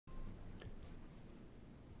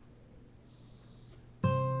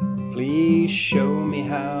Please show me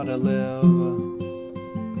how to live.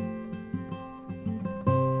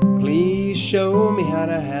 Please show me how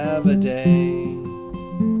to have a day.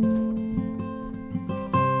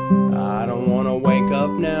 I don't want to wake up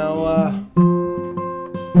now.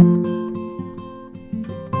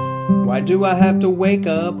 Why do I have to wake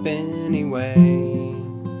up anyway?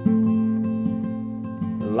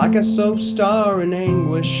 Like a soap star in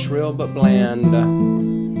anguish, shrill but bland.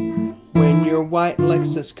 When your white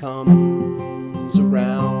Lexus comes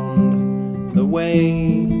around the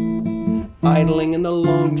way, idling in the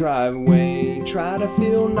long driveway, try to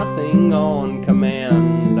feel nothing on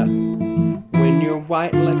command. When your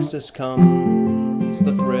white Lexus comes,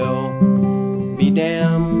 the thrill be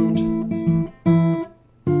damned.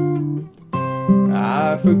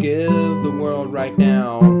 I forgive the world right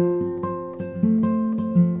now,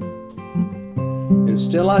 and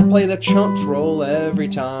still I play the chump's role every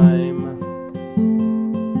time.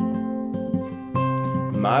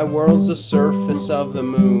 My world's the surface of the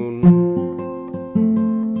moon.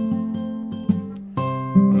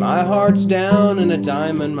 My heart's down in a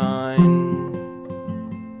diamond mine.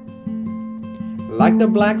 Like the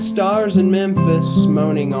black stars in Memphis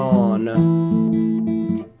moaning on.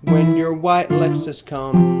 When your white Lexus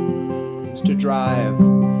comes to drive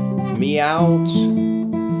me out,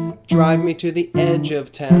 drive me to the edge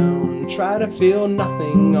of town, try to feel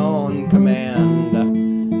nothing on command.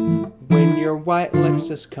 When your white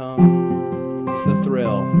Lexus comes, the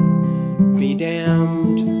thrill be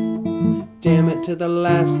damned. Damn it to the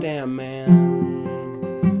last damn man.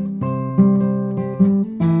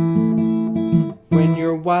 When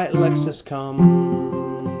your white Lexus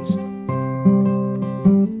comes,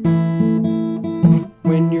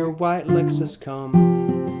 when your white Lexus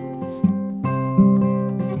comes,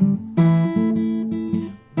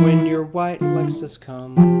 when your white Lexus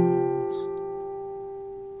comes.